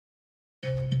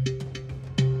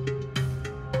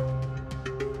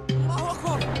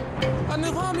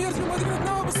The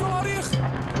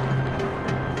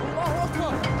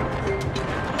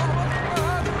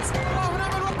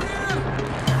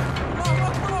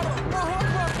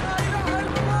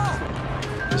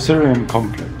Syrian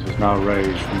conflict has now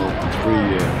raged for more than 3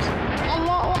 years.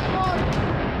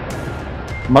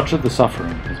 Much of the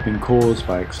suffering has been caused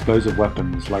by explosive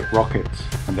weapons like rockets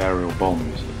and aerial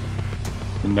bombs.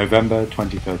 In November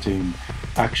 2013,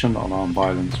 Action on Armed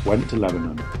Violence went to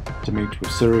Lebanon to meet with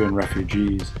Syrian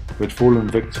refugees who had fallen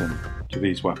victim to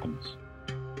these weapons.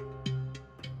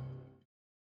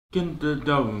 كنت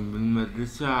أداوم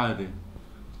بالمدرسة عادي،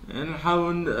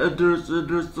 نحاول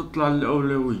أدرس تطلع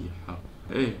الأولوية.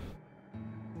 إيه.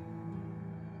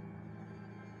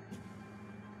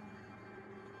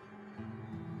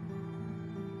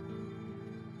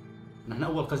 نحن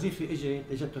اول قذيفه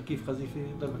اجت تكييف قذيفه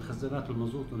ضربت خزانات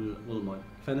المازوت والمي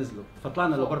فنزلوا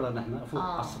فطلعنا لبرا نحن فوق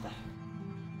على السطح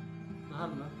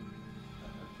نهارنا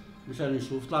مشان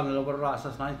نشوف طلعنا لبرا على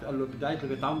اساس نعيط قال له بدي اعيط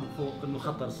لبيت عمو فوق انه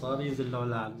خطر صار ينزل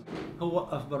لولعنا هو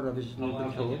وقف برا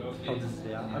بالحوض حوض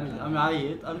الساعه عم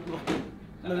يعيط قال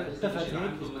له التفت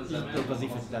هيك اجت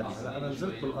القذيفه الثانيه انا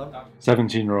نزلت بالارض.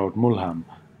 17-year-old Mulham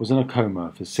was in a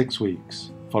coma for 6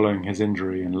 weeks following his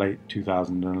injury in late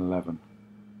 2011.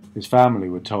 His family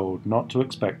were told not to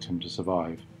expect him to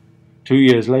survive. 2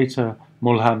 years later,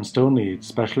 Mulham still needs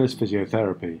specialist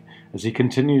physiotherapy as he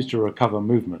continues to recover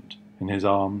movement in his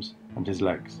arms and his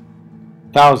legs.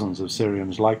 Thousands of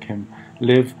Syrians like him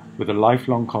live with the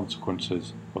lifelong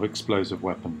consequences of explosive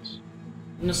weapons.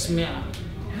 نسمع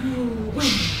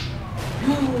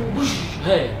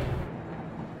هيك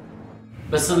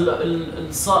بس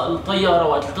الطيارة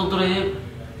وقت تضرب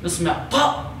نسمع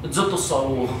طق تزت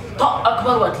الصاروخ طق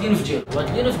اكبر وقت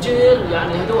ينفجر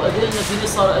يعني هدول ايدينا فيني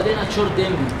صار ايدينا تشر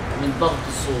دم من ضغط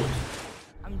الصوت.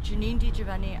 I'm Janine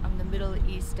DiGiovanni. I'm the Middle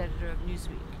East editor of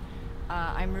Newsweek.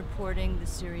 I'm reporting the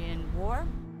Syrian war.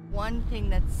 One thing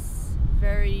that's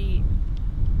very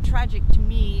tragic to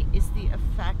me is the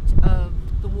effect of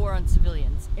the war on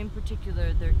civilians, in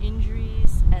particular their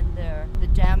injuries and the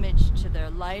damage to their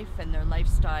life and their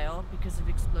lifestyle because of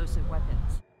explosive weapons.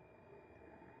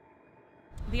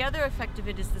 The other effect of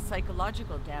it is the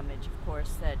psychological damage, of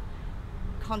course, that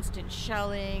constant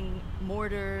shelling,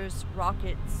 mortars,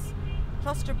 rockets,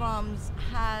 cluster bombs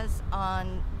has on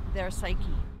their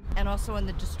psyche and also on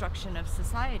the destruction of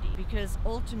society, because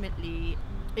ultimately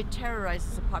it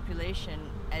terrorizes a population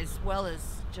as well as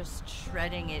just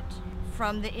shredding it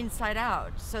from the inside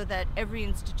out, so that every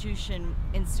institution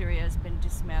in Syria has been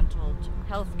dismantled.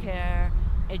 Healthcare,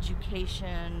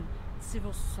 education,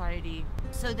 civil society,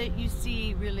 so that you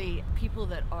see really people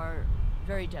that are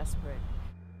very desperate.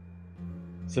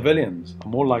 Civilians are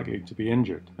more likely to be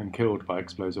injured than killed by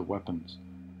explosive weapons.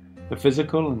 The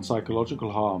physical and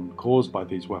psychological harm caused by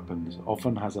these weapons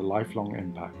often has a lifelong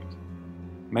impact.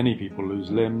 Many people lose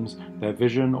limbs, their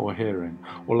vision or hearing,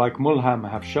 or like Mulham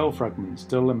have shell fragments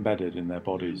still embedded in their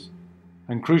bodies.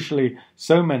 And crucially,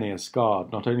 so many are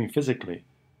scarred not only physically,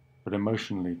 but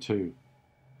emotionally too.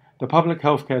 The public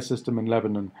healthcare system in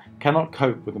Lebanon cannot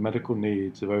cope with the medical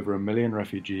needs of over 1 million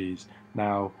refugees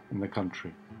now in the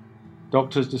country.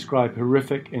 Doctors describe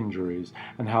horrific injuries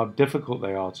and how difficult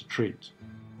they are to treat.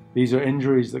 These are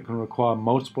injuries that can require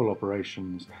multiple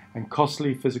operations and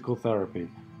costly physical therapy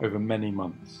over many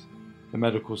months. The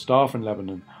medical staff in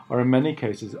Lebanon are in many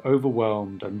cases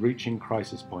overwhelmed and reaching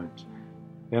crisis point.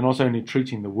 They are not only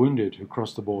treating the wounded who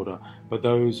cross the border, but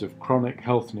those with chronic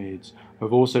health needs who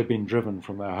have also been driven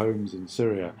from their homes in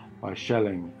Syria by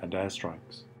shelling and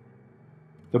airstrikes.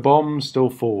 The bombs still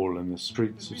fall in the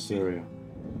streets of Syria.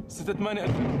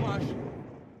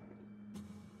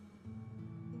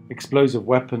 Explosive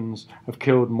weapons have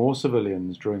killed more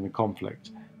civilians during the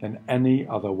conflict than any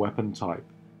other weapon type.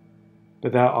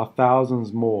 But there are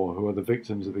thousands more who are the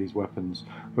victims of these weapons,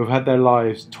 who have had their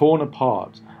lives torn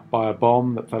apart by a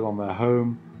bomb that fell on their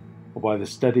home, or by the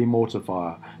steady mortar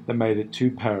fire that made it too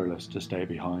perilous to stay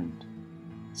behind.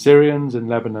 Syrians in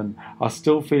Lebanon are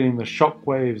still feeling the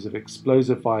shockwaves of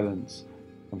explosive violence,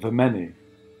 and for many,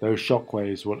 those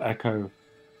shockwaves will echo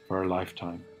for a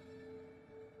lifetime.